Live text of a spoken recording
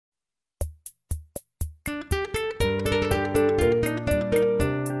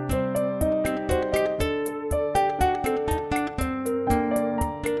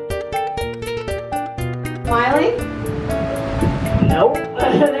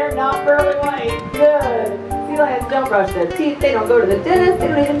really white. Good. Sea lions don't brush their teeth, they don't go to the dentist, they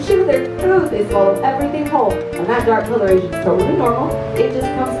don't even chew their food, they swallow everything whole. And that dark coloration is totally normal. It just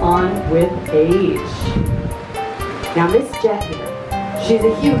comes on with age. Now Miss Jet here, she's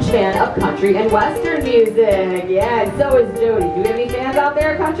a huge fan of country and western music. Yeah, and so is Jody. Do we have any fans out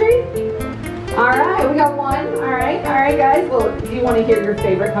there of country? Alright, we got one. Alright guys. Well, do you want to hear your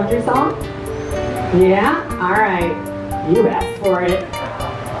favorite country song? Yeah? Alright. You asked for it.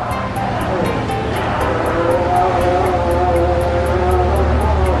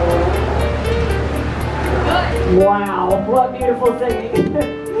 Wow, what beautiful singing.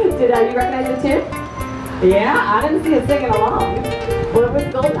 Did you recognize the tune? Yeah, I didn't see it singing along. Well, it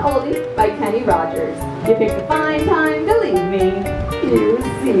was Golden Oldie by Kenny Rogers. You picked a fine time to leave me, you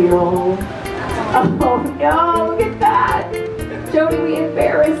seal. Oh no, look at that. Jody, we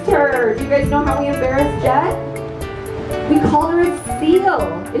embarrassed her. Do you guys know how we embarrassed Jet? We called her a seal.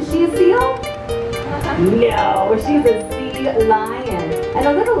 Is she a seal? No, she's a sea lion. And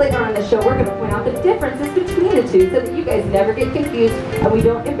a little later on in the show, we're going to point out the differences between the two so that you guys never get confused and we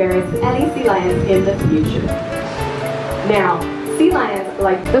don't embarrass any sea lions in the future. Now, sea lions,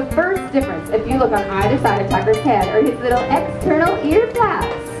 like the first difference, if you look on either side of Tucker's head, are his little external ear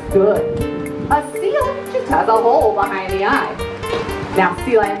flaps. Good. A seal just has a hole behind the eye. Now,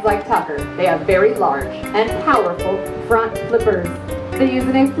 sea lions like Tucker, they have very large and powerful front flippers. They use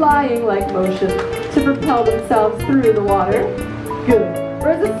in a flying-like motion to propel themselves through the water. Good.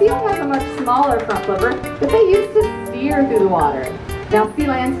 Whereas a seal has a much smaller front flipper that they use to steer through the water. Now, sea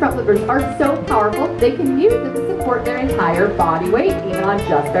lions' front flippers are so powerful, they can use them to support their entire body weight, even on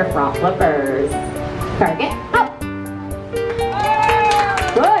just their front flippers. Target, up!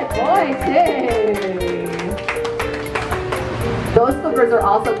 Good boy, Steve! Those flippers are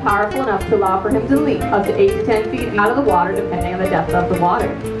also powerful enough to allow for him to leap up to 8 to 10 feet out of the water, depending on the depth of the water.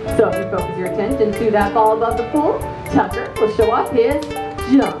 So if you focus your attention to that ball above the pool, Tucker will show off his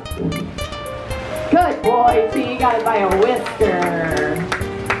jump. Good boy, T. Got it by a whisker.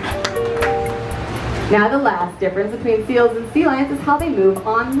 Now the last difference between seals and sea lions is how they move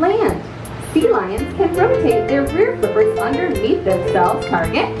on land. Sea lions can rotate their rear flippers underneath themselves,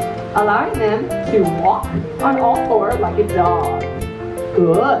 target, allowing them to walk on all fours like a dog.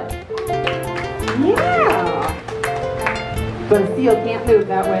 Good. Yeah. But a seal can't move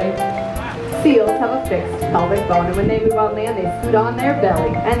that way. Seals have a fixed pelvic bone, and when they move on land, they scoot on their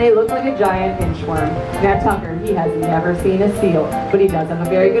belly, and they look like a giant inchworm. Now Tucker, he has never seen a seal, but he does have a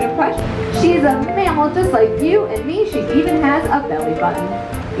very good impression. She's a mammal just like you and me. She even has a belly button.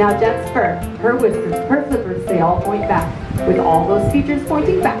 Now Jet's fur, her whiskers, her flippers, they all point back. With all those features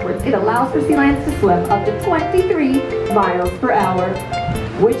pointing backwards, it allows for sea lions to swim up to 23 miles per hour,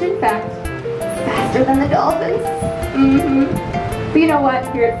 which in fact is faster than the dolphins. But you know what,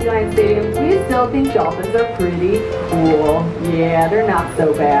 here at Sea Lion Stadium, we still think dolphins are pretty cool. Yeah, they're not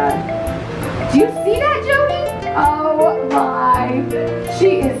so bad. Do you see that, Jody? Oh my.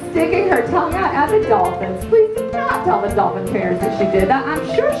 She is sticking her tongue out at the dolphins. Please do not tell the dolphin trainers that she did that. I'm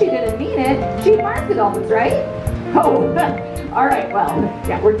sure she didn't mean it. She admires the dolphins, right? Oh, all right, well,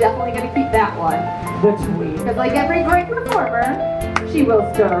 yeah, we're definitely going to keep that one between. Because like every great performer, she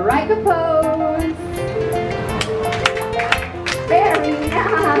will strike a pose. Very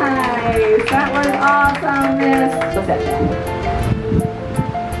nice. That was awesome, Miss. What's that?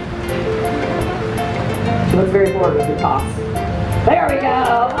 She looks very bored with her toss. There we go.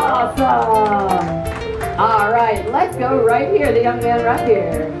 Awesome. All right, let's go right here. The young man right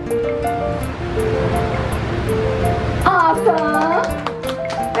here. Awesome.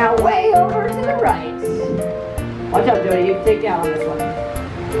 Now way over to the right. Watch out, Jody. You can take down on this one.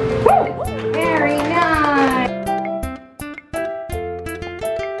 Woo! Very nice.